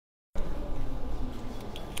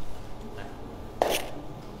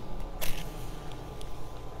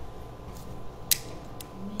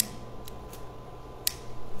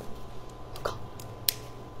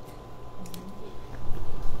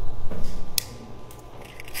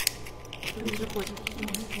அனைவருக்கும்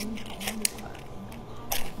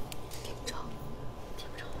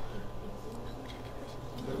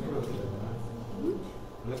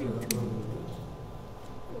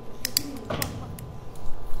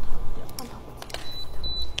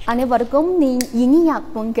இனிய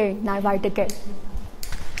பொங்கல் நல்வாழ்த்துக்கள்.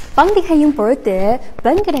 பண்டிகையும் பொறுத்து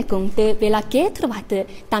பெண்களை கொண்டு விளக்கேற்று வைத்து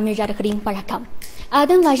தமிழர்களின் பழக்கம்.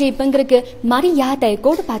 அதன் வகை பெண்களுக்கு மரியாதை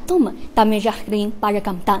கொடுப்பதும் தமிழர்களின்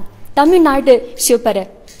பழக்கம் தான். தமிழ்நாடு சூப்பர்.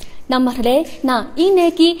 நம்மளே நான்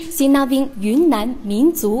இன்னைக்கு சீனாவின் யுன்னான்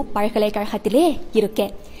மின்சு பல்கலைக்கழகத்திலே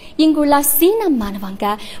இருக்கேன். இங்குள்ள சீன மாணவங்க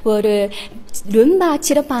ஒரு ரொம்ப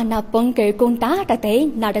சிறப்பான பொங்கல் கொண்டாட்டத்தை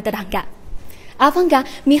நடத்துறாங்க. அவங்க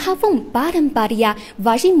மிகவும் பாரம்பரிய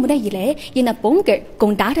வழிமுறையிலே இந்த பொங்கல்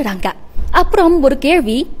கொண்டாடுறாங்க. அப்புறம் ஒரு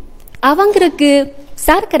கேள்வி, அவங்களுக்கு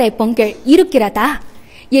சர்க்கரை பொங்கல் இருக்கிறதா?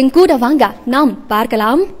 என் கூட வாங்க, நாம்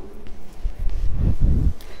பார்க்கலாம்.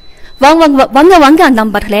 வாங்க வாங்க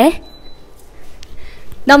நண்பர்களே,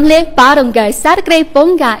 நம்மளே பாருங்க, சர்க்கரை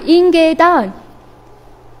பொங்கல் இங்கேதான்.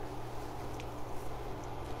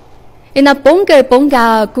 இந்த பொங்கல்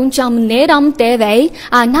கொஞ்சம் நேரம் தேவை.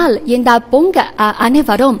 ஆனால் இந்த பொங்கல்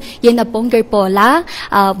அனைவரும் இந்த பொங்கல் போல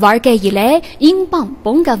வாழ்க்கையிலே இன்பம்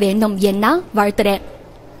பொங்க வேண்டும் என வாழ்த்துறேன்.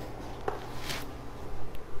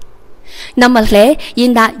 நம்மளே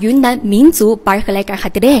இந்த யுன்னான் மின்சு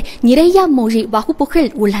பல்கலைக்கழகத்திலே நிறைய மொழி வகுப்புகள்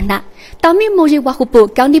உள்ளன. தமிழ் மொழி வகுப்பு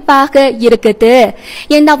கண்டிப்பாக இருக்குது.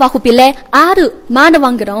 இந்த வகுப்பிலே 6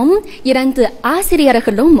 மாணவர்களும் 2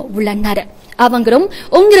 ஆசிரியர்களும் உள்ளனர். அவங்களும்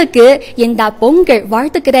உங்களுக்கு இந்த பொங்கல்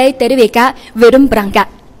வாழ்த்துக்களை தெரிவிக்க விரும்புறாங்க.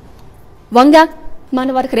 வாங்க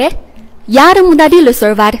மாணவர்களே, யாரு முன்னாடியில்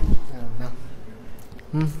சொல்வார்?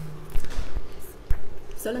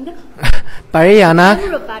 சொல்லுங்க. பழையானா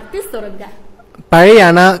பார்த்து சொல்லுங்க.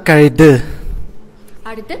 பழையானா கழுது.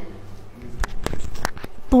 அடுத்து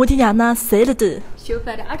புதியானா செருது.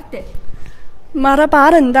 சூப்பர். அடுத்து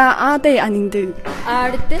மரபாரந்தா ஆதை அணிந்து.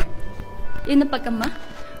 அடுத்து இந்த பக்கமா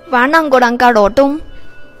வானாங்குடங்காடோட்டும்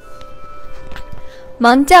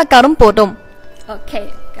மஞ்சாக்காரும் போட்டும். ஓகே,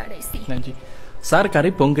 கடைசி நன்றி.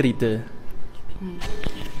 சர்க்கரை பொங்கலித்து.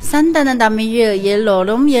 சந்தன தமிழ்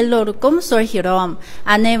எல்லோரும் எல்லோருக்கும் சொல்கிறோம்.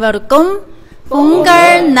 அனைவருக்கும்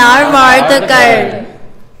பொங்கல் நல்வாழ்த்துக்கள்.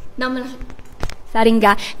 சரிங்க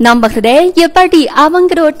நம்புகிறே. எப்படி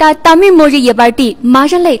அவங்களோட தமிழ் மொழி எப்படி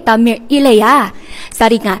மழலை தமிழ் இல்லையா?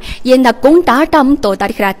 சரிங்க, இந்த கொண்டாட்டம்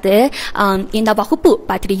தொடர்கிறது. இந்த வகுப்பு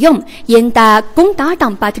பற்றியும் இந்த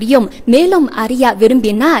கொண்டாட்டம் பற்றியும் மேலும் அறிய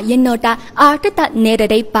விரும்பினா என்னோட அடுத்த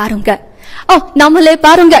நேரத்தை பாருங்க. நம்மளே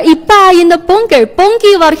பாருங்க, இப்ப இந்த பொங்கல்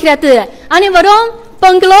பொங்கி வருகிறது. அனைவரும்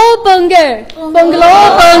பொங்கலோ பொங்கல், பொங்கலோ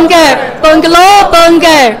பொங்கல், பொங்கலோ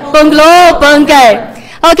பொங்கல், பொங்கலோ பொங்கல்.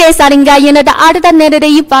 ஓகே, சரிங்க, என்னோட அடுத்த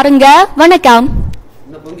நேரத்தை பாருங்க. வணக்கம்.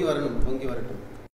 பொங்கி வரணும், பொங்கி வரணும்.